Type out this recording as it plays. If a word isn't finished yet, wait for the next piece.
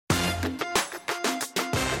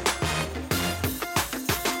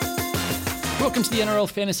Welcome to the NRL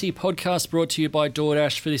Fantasy Podcast, brought to you by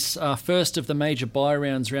DoorDash for this first of the major buy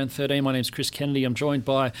rounds, round 13. My name's Chris Kennedy. I'm joined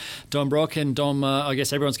by Dom Brock, and Dom, I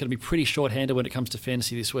guess everyone's going to be pretty short-handed when it comes to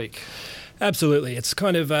fantasy this week. Absolutely. It's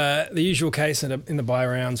kind of the usual case in the buy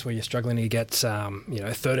rounds where you're struggling to get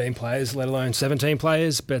 13 players, let alone 17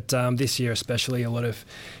 players. But this year especially, a lot of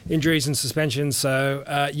injuries and suspensions. So,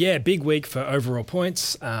 big week for overall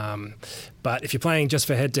points. But if you're playing just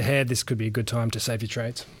for head-to-head, this could be a good time to save your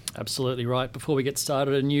trades. Absolutely right. Before we get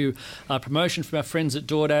started, a new promotion from our friends at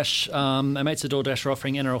DoorDash. Our mates at DoorDash are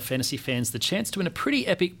offering NRL fantasy fans the chance to win a pretty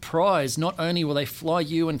epic prize. Not only will they fly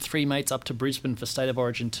you and three mates up to Brisbane for State of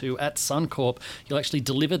Origin 2 at Suncorp, you'll actually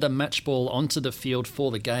deliver the match ball onto the field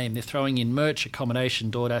for the game. They're throwing in merch,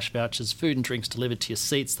 accommodation, DoorDash vouchers, food and drinks delivered to your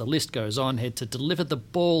seats. The list goes on. Head to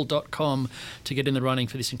delivertheball.com to get in the running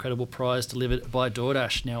for this incredible prize delivered by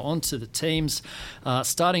DoorDash. Now on to the teams.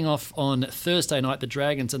 Starting off on Thursday night, the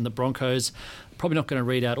Dragons and the Broncos. Probably not going to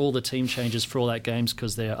read out all the team changes for all that games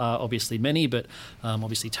because there are obviously many, but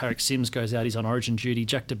obviously Tarek Sims goes out. He's on Origin duty.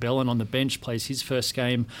 Jack de Belin on the bench plays his first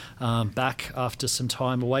game back after some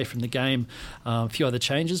time away from the game. A few other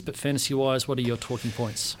changes, but fantasy-wise, what are your talking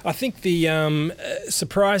points? I think the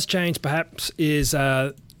surprise change perhaps is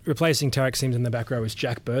replacing Tarek Sims in the back row is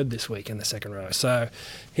Jack Bird this week in the second row. So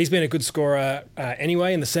he's been a good scorer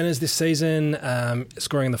anyway in the centres this season,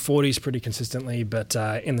 scoring in the 40s pretty consistently, but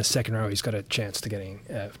in the second row he's got a chance to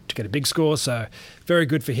get a big score. So very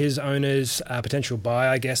good for his owners. Potential buy,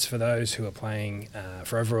 I guess, for those who are playing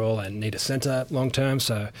for overall and need a centre long term.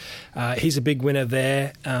 So he's a big winner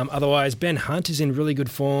there. Otherwise, Ben Hunt is in really good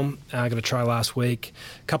form. Got a try last week.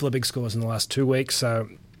 A couple of big scores in the last 2 weeks. So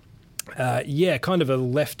kind of a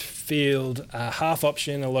left field half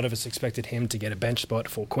option. A lot of us expected him to get a bench spot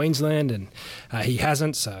for Queensland, and he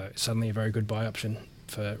hasn't, so suddenly a very good buy option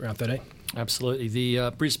for round 13. Absolutely.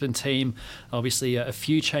 The Brisbane team, obviously a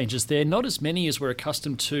few changes there. Not as many as we're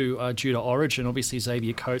accustomed to due to Origin. Obviously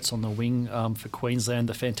Xavier Coates on the wing for Queensland.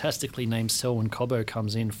 The fantastically named Selwyn Cobbo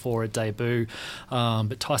comes in for a debut.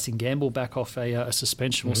 But Tyson Gamble back off a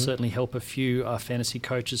suspension will certainly help a few fantasy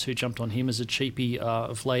coaches who jumped on him as a cheapie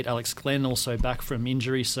of late. Alex Glenn also back from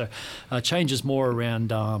injury. So changes more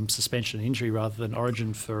around suspension and injury rather than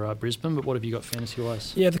Origin for Brisbane. But what have you got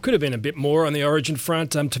fantasy-wise? Yeah, there could have been a bit more on the Origin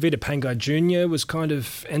front. Tavita Pangai Jr. was kind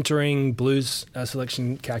of entering Blues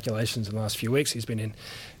selection calculations in the last few weeks. He's been in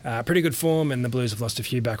pretty good form, and the Blues have lost a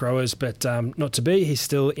few back rowers, but not to be. He's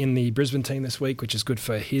still in the Brisbane team this week, which is good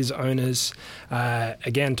for his owners.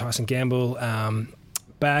 Again, Tyson Gamble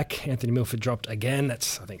back. Anthony Milford dropped again.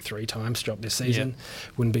 That's, I think, 3 times dropped this season. Yep.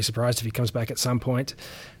 Wouldn't be surprised if he comes back at some point.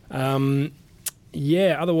 Otherwise,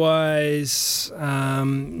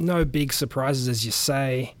 no big surprises, as you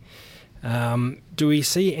say. Do we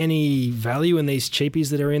see any value in these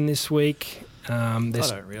cheapies that are in this week? I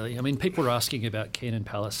don't really. I mean, people were asking about Keenan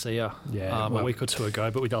Palasia a week or two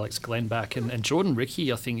ago, but with Alex Glenn back. And Jordan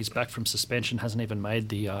Ricky, I think, is back from suspension, hasn't even made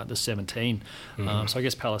the 17. So I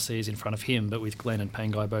guess Palasia is in front of him, but with Glenn and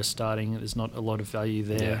Pangai both starting, there's not a lot of value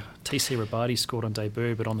there. Yeah. TC Rabadi scored on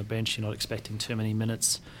debut, but on the bench you're not expecting too many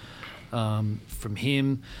minutes from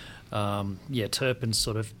him. Turpin's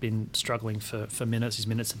sort of been struggling for minutes. His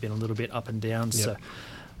minutes have been a little bit up and down. Yep. So,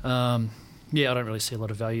 I don't really see a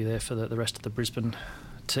lot of value there for the rest of the Brisbane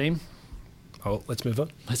team. Oh, let's move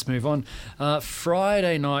on.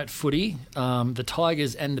 Friday night footy, the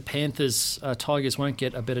Tigers and the Panthers. Tigers won't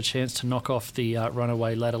get a better chance to knock off the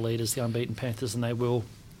runaway ladder leaders, the unbeaten Panthers, than they will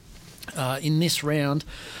in this round.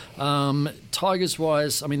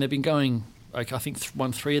 Tigers-wise, I mean, they've been going... I think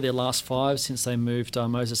won 3 of their last 5 since they moved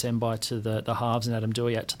Moses Mbai to the halves and Adam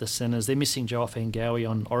Doueihi out to the centres. They're missing Joe Fangawi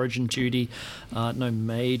on Origin duty. No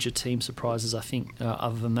major team surprises, I think,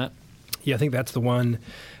 other than that. Yeah, I think that's the one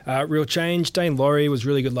real change. Dane Laurie was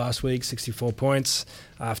really good last week, 64 points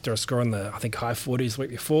after a score in the, I think, high 40s the week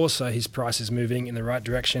before, so his price is moving in the right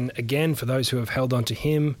direction again for those who have held on to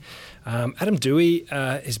him. Adam Doueihi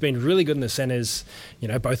has been really good in the centres,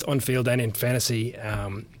 both on field and in fantasy.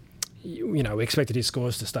 We expected his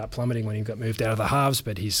scores to start plummeting when he got moved out of the halves,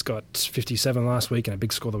 but he's got 57 last week and a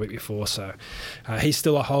big score the week before, so he's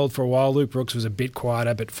still a hold for a while. Luke Brooks was a bit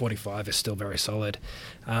quieter, but 45 is still very solid.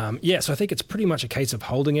 So I think it's pretty much a case of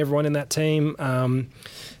holding everyone in that team.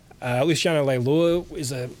 Luciano Leilua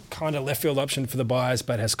is a kind of left field option for the buys,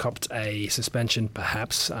 but has copped a suspension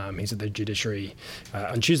perhaps. He's at the judiciary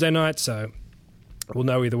on Tuesday night, so we'll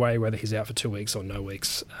know either way whether he's out for 2 weeks or no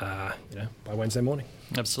weeks by Wednesday morning.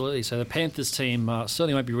 Absolutely. So the Panthers team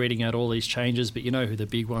certainly won't be reading out all these changes, but you know who the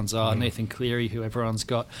big ones are. Nathan Cleary, who everyone's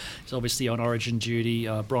got, is obviously on Origin duty.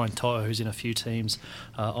 Brian To'o, who's in a few teams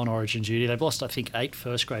on Origin duty. They've lost, I think, 8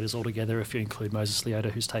 first graders altogether, if you include Moses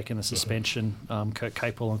Leota, who's taken a suspension, Kurt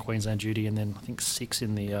Capewell on Queensland duty, and then I think 6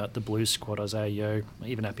 in the Blues squad, Isaiah Yeo,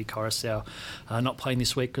 even Api Coruscant, not playing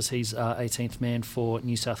this week because he's 18th man for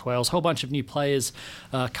New South Wales. A whole bunch of new players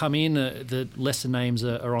come in. The lesser names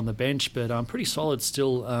are on the bench, but pretty solid still.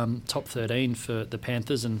 Top 13 for the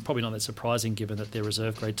Panthers, and probably not that surprising given that their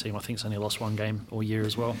reserve grade team, I think, has only lost 1 game all year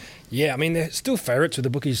as well. Yeah, I mean, they're still favourites with the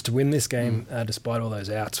bookies to win this game despite all those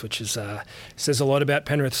outs, which is says a lot about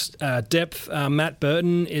Penrith's depth. Matt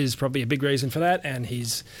Burton is probably a big reason for that, and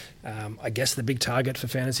he's, I guess, the big target for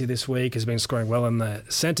fantasy this week. Has been scoring well in the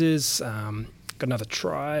centres. Got another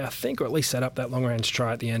try, I think, or at least set up that long-range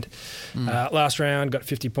try at the end. Last round, got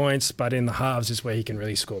 50 points, but in the halves is where he can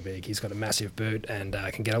really score big. He's got a massive boot and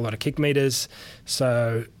can get a lot of kick meters.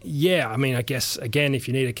 So, yeah, I mean, I guess, again, if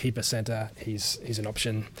you need a keeper centre, he's an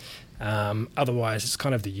option. Otherwise, it's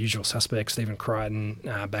kind of the usual suspects. Stephen Crichton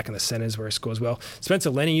back in the centres where he scores well. Spencer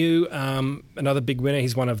Leniu, another big winner.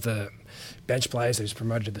 He's one of the bench players who's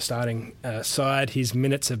promoted to the starting side. His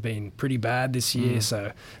minutes have been pretty bad this year,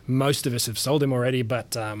 so most of us have sold him already,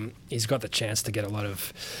 but he's got the chance to get a lot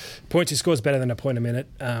of points. He scores better than a point a minute,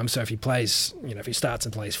 so if he plays, if he starts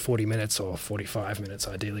and plays 40 minutes or 45 minutes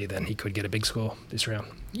ideally, then he could get a big score this round.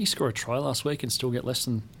 He scored a try last week and still get less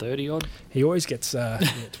than 30 odd. He always gets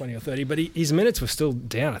 20 or 30, but his minutes were still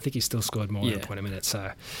down. I think he still scored more than a point a minute,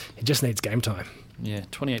 so he just needs game time. Yeah,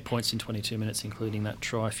 28 points in 22 minutes, including that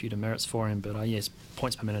try. A few demerits for him, but yes,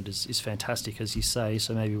 points per minute is fantastic, as you say.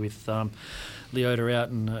 So maybe with Leota out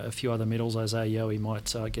and a few other middles, Isaiah Yeo, he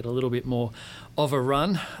might get a little bit more of a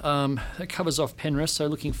run. That covers off Penrith. So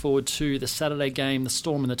looking forward to the Saturday game, the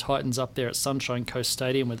Storm and the Titans up there at Sunshine Coast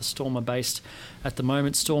Stadium, where the Storm are based at the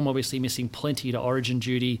moment. Storm obviously missing plenty to Origin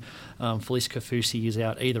duty. Felice Kaufusi is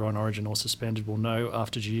out either on Origin or suspended. We'll know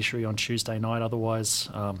after judiciary on Tuesday night. Otherwise,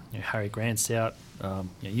 Harry Grant's out.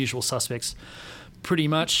 Usual suspects pretty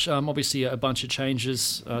much. Obviously a bunch of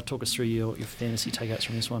changes. Talk us through your fantasy takeouts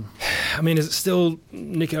from this one. I mean, is it still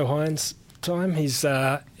Nico Hines time? He's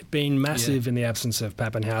been massive in the absence of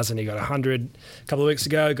Pappenhausen. He got 100 a couple of weeks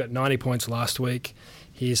ago, got 90 points last week.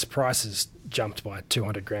 His price has jumped by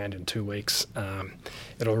 200 grand in 2 weeks.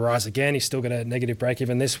 It'll rise again. He's still got a negative break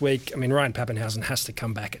even this week. I mean, Ryan Pappenhausen has to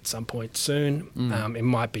come back at some point soon. It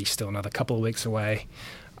might be still another couple of weeks away.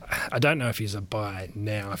 I don't know if he's a buy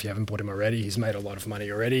now if you haven't bought him already. He's made a lot of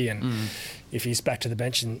money already, and if he's back to the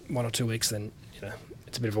bench in 1 or 2 weeks, then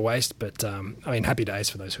it's a bit of a waste. But I mean, happy days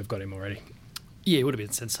for those who've got him already. Yeah, it would have been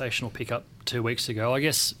a sensational pickup 2 weeks ago. I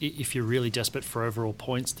guess if you're really desperate for overall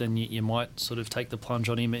points, then you might sort of take the plunge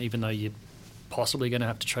on him, even though you're possibly going to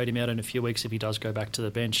have to trade him out in a few weeks if he does go back to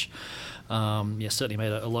the bench. Certainly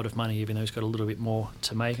made a lot of money, even though he's got a little bit more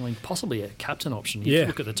to make. I mean, possibly a captain option. If you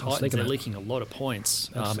look at the Titans, they're leaking a lot of points,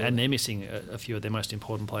 and they're missing a few of their most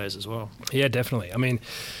important players as well. Yeah, definitely. I mean,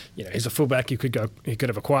 he's a fullback. He could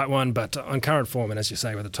have a quiet one, but on current form, and as you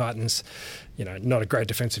say with the Titans, not a great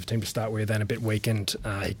defensive team to start with, and a bit weakened.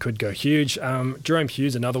 He could go huge. Jerome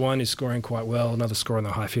Hughes, another one, who's scoring quite well. Another score in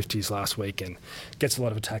the high 50s last week, and gets a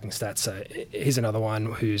lot of attacking stats. So he's another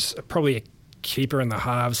one who's probably a keeper in the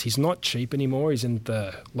halves. He's not cheap anymore. He's in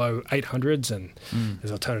the low 800s, and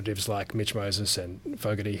there's alternatives like Mitch Moses and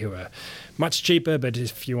Fogarty who are much cheaper. But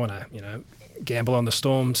if you want to, gamble on the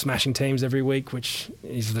Storm smashing teams every week, which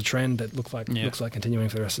is the trend that looks like continuing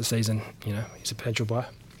for the rest of the season, he's a potential buy.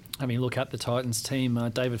 I mean, look at the Titans team.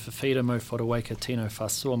 David Fafita, Mo Fotuaika, Tino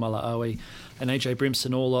Fasua, Mala'awi and AJ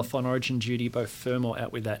Brimson all off on Origin duty, both firm or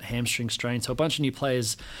out with that hamstring strain. So a bunch of new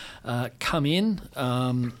players come in.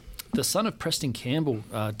 The son of Preston Campbell,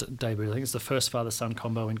 David, I think it's the first father-son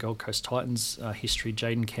combo in Gold Coast Titans history.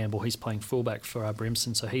 Jaden Campbell, he's playing fullback for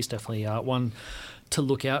Brimson, so he's definitely one to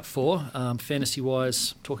look out for.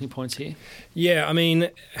 Fantasy-wise, talking points here? Yeah, I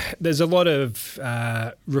mean, there's a lot of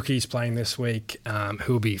rookies playing this week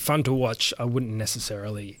who will be fun to watch. I wouldn't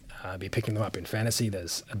necessarily be picking them up in fantasy.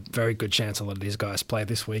 There's a very good chance a lot of these guys play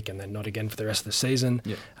this week and then not again for the rest of the season.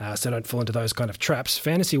 So don't fall into those kind of traps.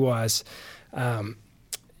 Fantasy-wise,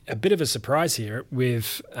 a bit of a surprise here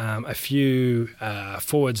with a few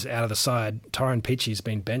forwards out of the side. Tyrone Peachy's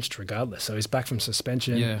been benched regardless, so he's back from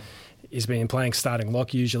suspension. Yeah. He's been playing starting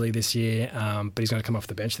lock usually this year, but he's going to come off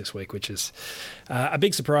the bench this week, which is a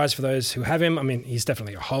big surprise for those who have him. I mean, he's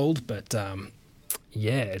definitely a hold, but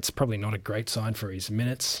it's probably not a great sign for his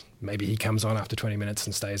minutes. Maybe he comes on after 20 minutes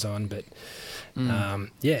and stays on, but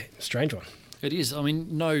strange one. It is. I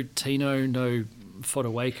mean, no Tino, no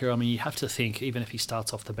Fodawaker, I mean, you have to think, even if he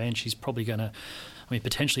starts off the bench, he's probably going to,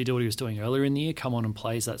 potentially do what he was doing earlier in the year, come on and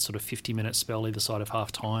plays that sort of 50-minute spell either side of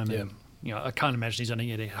half-time. Yeah. And, I can't imagine he's only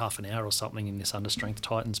going to get half an hour or something in this understrength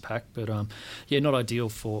Titans pack. But, not ideal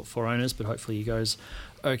for owners, but hopefully he goes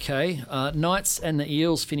okay. Knights and the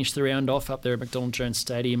Eels finished the round off up there at McDonald Jones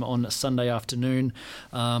Stadium on Sunday afternoon.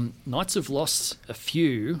 Knights have lost a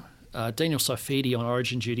few. Daniel Saifidi on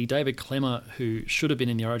Origin duty. David Clemmer, who should have been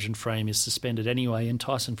in the Origin frame, is suspended anyway. And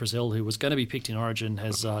Tyson Frizzell, who was going to be picked in Origin,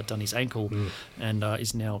 has done his ankle and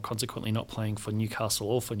is now consequently not playing for Newcastle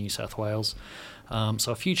or for New South Wales.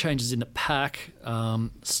 So a few changes in the pack.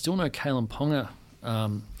 Still no Kalen Ponga.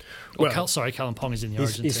 Kalen Ponga's in the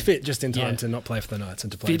Origin. He's fit just in time to not play for the Knights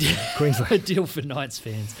and to play for Queensland. A deal for Knights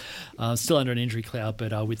fans. Still under an injury cloud,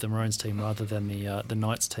 but with the Maroons team rather than the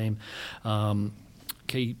Knights team.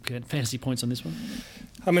 Key fantasy points on this one?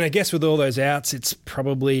 I guess with all those outs, it's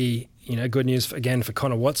probably good news again for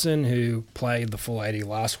Connor Watson, who played the full 80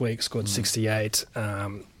 last week, scored 68,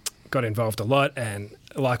 got involved a lot, and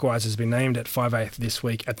likewise has been named at 5/8 this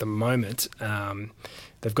week at the moment.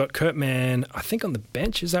 They've got Kurt Mann, I think, on the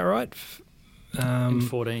bench. Is that right? In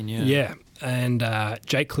 14, yeah. Yeah, and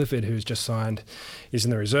Jake Clifford, who's just signed, is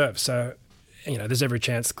in the reserve. So, there's every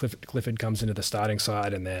chance Clifford comes into the starting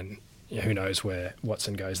side, and then who knows where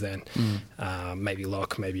Watson goes then. Maybe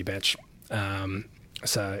lock, maybe bench.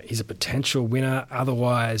 So he's a potential winner.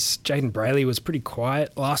 Otherwise, Jaden Brayley was pretty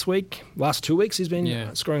quiet last week. Last 2 weeks he's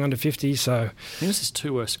been scoring under 50. So I think this is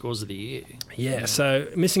 2 worst scores of the year. Yeah, so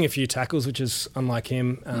missing a few tackles, which is unlike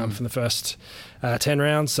him from the first 10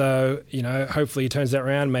 rounds. So, hopefully he turns that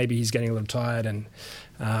around. Maybe he's getting a little tired and,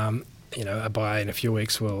 a bye in a few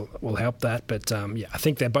weeks will help that. But, I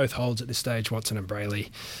think they're both holds at this stage, Watson and Brayley.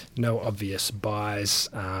 No obvious buys.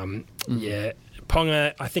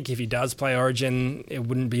 Ponga, I think if he does play Origin, it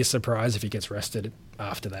wouldn't be a surprise if he gets rested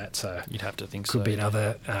after that. So you'd have to think could be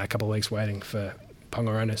another couple of weeks waiting for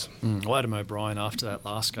Ponga owners. Well, Adam O'Brien, after that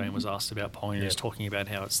last game, was asked about Ponga. He was talking about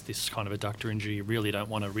how it's this kind of adductor injury. You really don't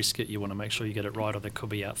want to risk it. You want to make sure you get it right, or they could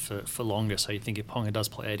be out for longer. So you think if Ponga does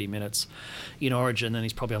play 80 minutes in Origin, then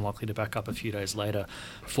he's probably unlikely to back up a few days later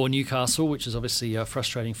for Newcastle, which is obviously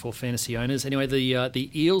frustrating for fantasy owners. Anyway, the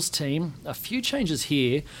Eels team, a few changes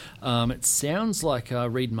here. It sounds like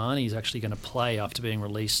Reid Marnie is actually going to play after being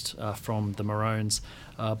released from the Maroons.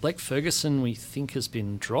 Blake Ferguson, we think, has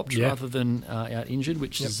been dropped rather than out injured,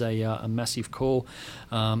 which is a massive call.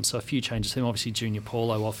 So a few changes. Obviously, Junior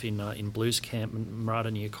Paulo off in Blues camp.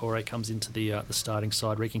 Murata Niokore comes into the starting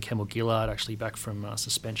side. Regan Campbell-Gillard actually back from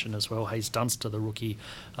suspension as well. Hayes Dunster, the rookie,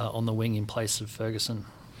 on the wing in place of Ferguson.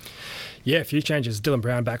 Yeah, a few changes. Dylan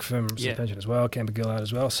Brown back from suspension as well. Campbell-Gillard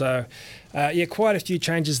as well. So, quite a few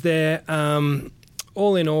changes there.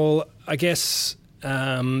 All in all, I guess...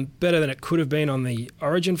 better than it could have been on the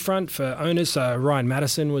Origin front for owners. So Ryan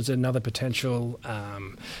Madison was another potential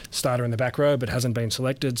starter in the back row, but hasn't been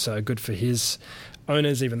selected. So good for his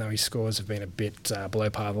owners, even though his scores have been a bit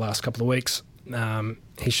below par the last couple of weeks.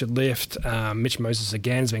 He should lift. Mitch Moses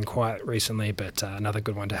again has been quiet recently, but another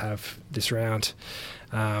good one to have this round.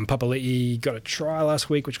 Papali'i got a try last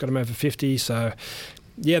week, which got him over 50. So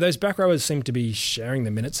those back rowers seem to be sharing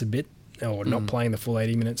the minutes a bit, or not playing the full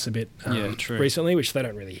 80 minutes a bit recently, which they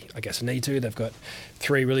don't really, I guess, need to. They've got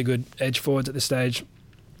 3 really good edge forwards at this stage.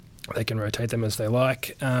 They can rotate them as they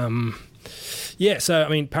like. Parramatta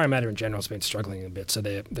in general has been struggling a bit, so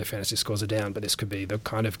their fantasy scores are down, but this could be the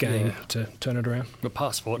kind of game to turn it around. The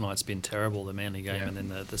past fortnight's been terrible, the Manly game and then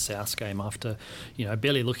the Souths game after,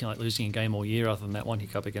 barely looking like losing a game all year other than that one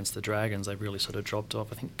hiccup against the Dragons. They've really sort of dropped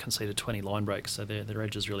off. I think conceded 20 line breaks, so their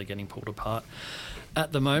edge is really getting pulled apart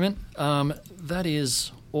at the moment. That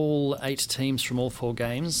is all 8 teams from all 4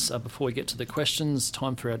 games. Before we get to the questions,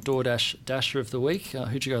 time for our DoorDash Dasher of the Week.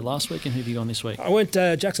 Who'd you go last week and who've you gone this week? I went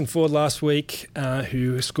Jackson Ford last week,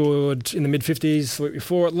 who scored in the mid-50s the week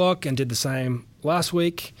before at lock and did the same last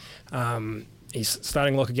week. He's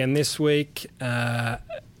starting lock again this week.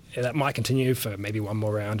 That might continue for maybe one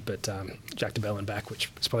more round, but Jack de Belin back,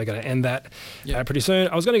 which is probably going to end that pretty soon.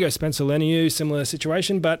 I was going to go Spencer Leniu, similar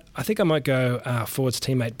situation, but I think I might go Ford's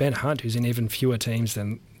teammate Ben Hunt, who's in even fewer teams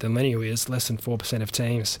than Leniu is, less than 4% of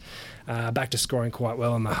teams. Back to scoring quite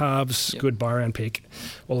well on the halves, good buy-round pick.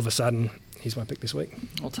 All of a sudden, he's my pick this week.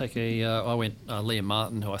 I'll take I went Liam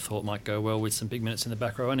Martin, who I thought might go well with some big minutes in the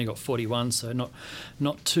back row. Only got 41, so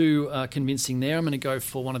not too convincing there. I'm going to go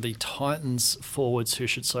for one of the Titans forwards who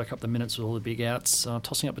should soak up the minutes with all the big outs.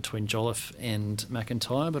 Tossing up between Jolliffe and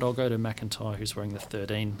McIntyre, but I'll go to McIntyre, who's wearing the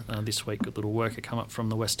 13 this week. Good little worker come up from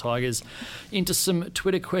the West Tigers. Into some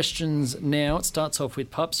Twitter questions now. It starts off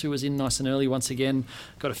with Pups, who was in nice and early once again.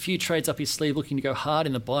 Got a few trades up his sleeve, looking to go hard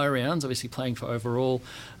in the buy rounds, obviously playing for overall.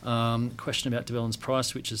 Question about DeVellin's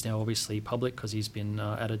price, which is now obviously public because he's been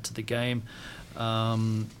added to the game.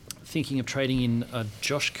 Thinking of trading in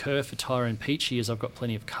Josh Kerr for Tyrone Peachey, as I've got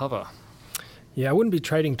plenty of cover. Yeah, I wouldn't be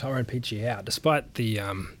trading Tyrone Peachey out, despite the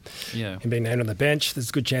him being named on the bench. There's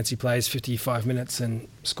a good chance he plays 55 minutes and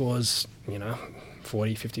scores,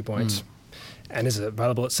 40, 50 points, and is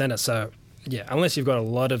available at centre. So, yeah, unless you've got a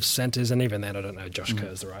lot of centres, and even then, I don't know, Josh Kerr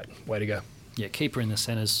is the right way to go. Yeah, keeper in the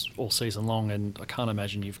centres all season long, and I can't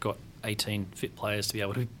imagine you've got 18 fit players to be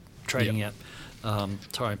able to be trading out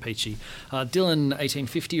Tyrone Peachey. Dylan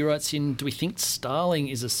 1850 writes in, do we think Starling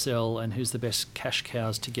is a sell, and who's the best cash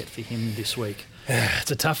cows to get for him this week?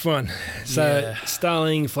 It's a tough one. So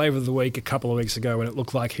Starling, flavour of the week a couple of weeks ago when it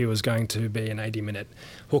looked like he was going to be an 80-minute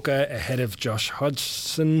hooker ahead of Josh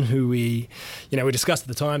Hodgson, who we discussed at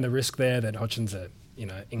the time the risk there that Hodgson's a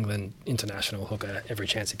England international hooker, every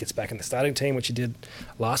chance he gets back in the starting team, which he did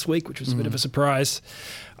last week, which was a bit of a surprise.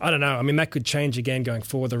 I don't know. I mean, that could change again going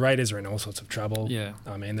forward. The Raiders are in all sorts of trouble. Yeah.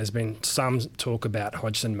 I mean, there's been some talk about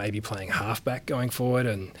Hodgson maybe playing halfback going forward,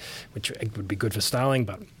 and which would be good for Starling,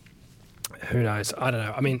 but who knows? I don't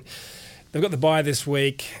know. I mean, they've got the bye this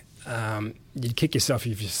week. You'd kick yourself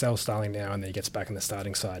if you sell Starling now and then he gets back in the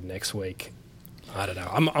starting side next week. I don't know.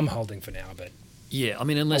 I'm holding for now, but yeah, I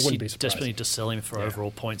mean, unless you desperately need to sell him for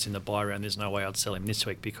overall points in the buy round, there's no way I'd sell him this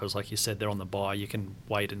week because, like you said, they're on the buy. You can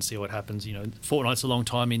wait and see what happens. Fortnight's a long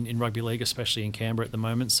time in rugby league, especially in Canberra at the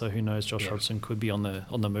moment. So who knows? Josh Hodgson could be on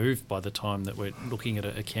the move by the time that we're looking at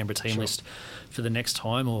a Canberra team list for the next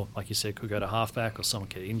time, or like you said, could go to halfback or someone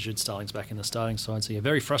get injured. Starling's back in the starting side. So yeah,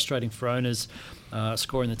 very frustrating for owners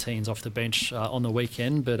scoring the teens off the bench on the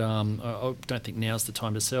weekend. But I don't think now's the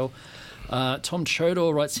time to sell. Tom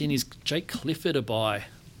Chodor writes in, is Jake Clifford a buy?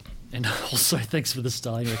 And also, thanks for the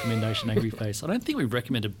Starling recommendation, Angry Face. I don't think we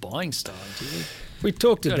recommended buying Starling, did we? We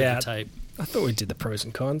talked about... I thought we did the pros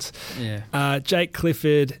and cons. Yeah. Jake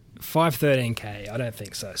Clifford, 513k. I don't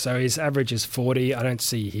think so. So his average is 40. I don't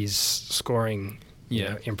see his scoring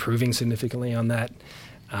improving significantly on that.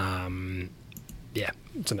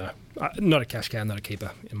 It's a no. Not a cash cow, not a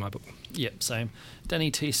keeper in my book. Yep, same.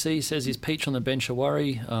 Danny TC says, is Peach on the bench a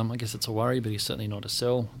worry? I guess it's a worry, but he's certainly not a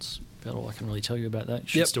sell. It's about all I can really tell you about that.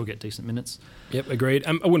 Should still get decent minutes. Yep, agreed.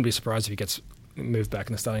 I wouldn't be surprised if he gets moved back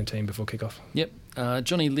in the starting team before kickoff. Yep.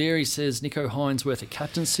 Johnny Leary says, Nico Hines worth a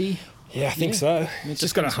captaincy? Yeah, I think so. He's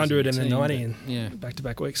just got 100 and then 90 in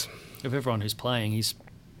back-to-back weeks. Of everyone who's playing, he's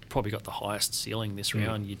probably got the highest ceiling this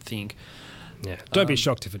round, you'd think. Yeah, don't be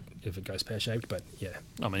shocked if it goes pear-shaped, but yeah.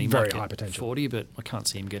 I mean, he very might high get potential. 40, but I can't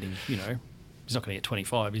see him getting, he's not going to get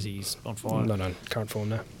 25, is he? He's on fire. Not on current form,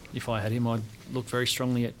 no. If I had him, I'd look very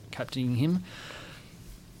strongly at captaining him.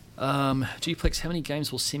 Duplex, how many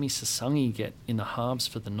games will Simi Sasangi get in the halves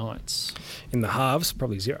for the Knights? In the halves,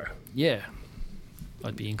 probably 0. Yeah.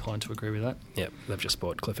 I'd be inclined to agree with that. Yeah, they've just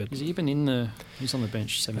bought Clifford. Is he even he's on the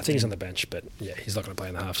bench, 17? I think he's on the bench, but yeah, he's not going to play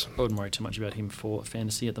in the halves. I wouldn't worry too much about him for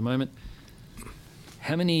fantasy at the moment.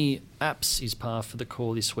 How many apps is par for the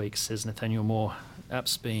call this week, says Nathaniel Moore?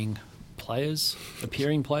 Apps being players,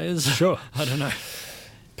 appearing players? Sure. I don't know.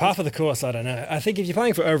 Par for the course, I don't know. I think if you're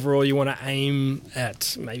playing for overall, you want to aim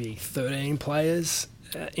at maybe 13 players.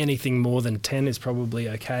 Anything more than 10 is probably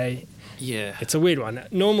okay. Yeah. It's a weird one.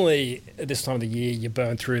 Normally, at this time of the year, you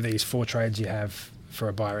burn through these 4 trades you have for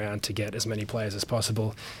a buy round to get as many players as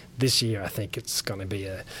possible. This year, I think it's going to be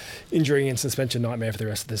a injury and suspension nightmare for the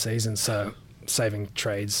rest of the season. So saving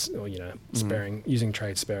trades or, using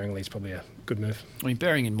trades sparingly is probably a good move. I mean,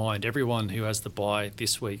 bearing in mind, everyone who has the bye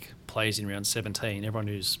this week plays in round 17. Everyone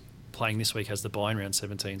who's playing this week has the bye in round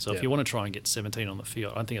 17. So if you want to try and get 17 on the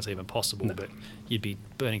field, I don't think it's even possible, but you'd be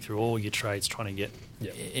burning through all your trades trying to get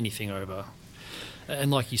anything over. And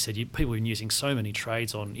like you said, people have been using so many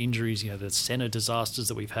trades on injuries, the centre disasters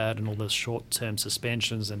that we've had and all the short-term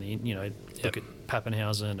suspensions and, look at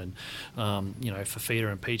Pappenhausen and, Fafita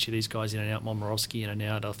and Peachy, these guys in and out, Momorowski in and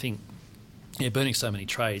out. I think, burning so many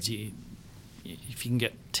trades, if you can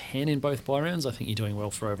get 10 in both buy rounds, I think you're doing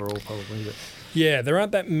well for overall probably. But yeah, there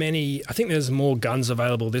aren't that many. I think there's more guns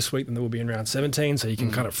available this week than there will be in round 17, so you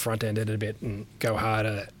can kind of front-end it a bit and go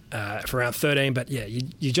harder for round 13. But yeah,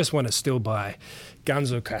 you just want to still buy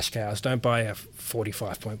guns or cash cows. Don't buy a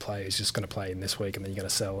 45-point player who's just going to play in this week and then you're going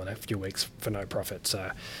to sell in a few weeks for no profit.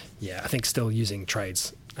 So yeah, I think still using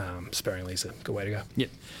trades sparingly is a good way to go. Yep.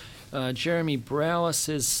 Jeremy Brower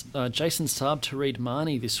says Jason Saab to Reid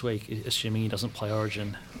Marnie this week, assuming he doesn't play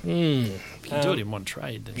Origin. If you can do it in one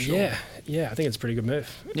trade, then sure. Yeah, I think it's a pretty good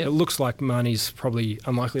move. Yep. It looks like Marnie's probably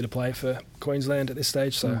unlikely to play for Queensland at this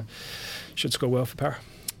stage, so should score well for Para.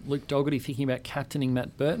 Luke Dougherty thinking about captaining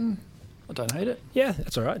Matt Burton. I don't hate it. Yeah,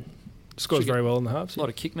 that's all right. Scores very well in the halves. A lot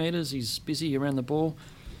of kick meters. He's busy around the ball.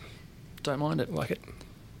 Don't mind it. Like it.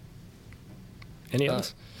 Any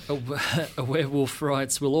others? A werewolf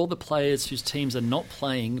writes, will all the players whose teams are not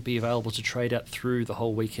playing be available to trade out through the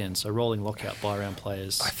whole weekend? So rolling lockout buy-round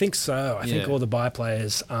players. I think so. I think all the buy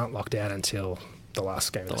players aren't locked out until the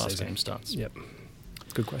last game of the season. The last game starts. Yep.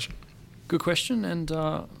 Good question. Good question, and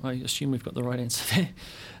I assume we've got the right answer there.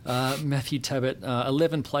 Matthew Tabbett,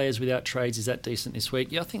 11 players without trades. Is that decent this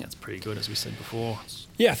week? Yeah, I think that's pretty good, as we said before.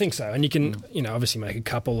 Yeah, I think so. And you can, obviously make a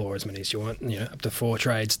couple or as many as you want, up to 4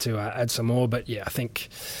 trades to add some more. But yeah, I think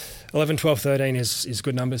 11, 12, 13 is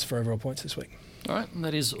good numbers for overall points this week. All right, and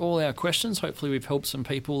that is all our questions. Hopefully we've helped some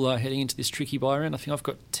people heading into this tricky buy round. I think I've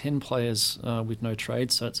got 10 players with no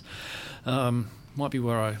trades, so it's... might be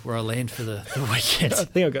where I land for the weekend. I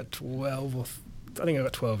think I've got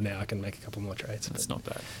 12 now. I can make a couple more trades. That's not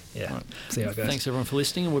bad. Yeah. Right. See how it goes. Thanks everyone for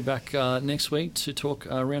listening, and we're back next week to talk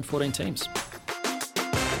round 14 teams.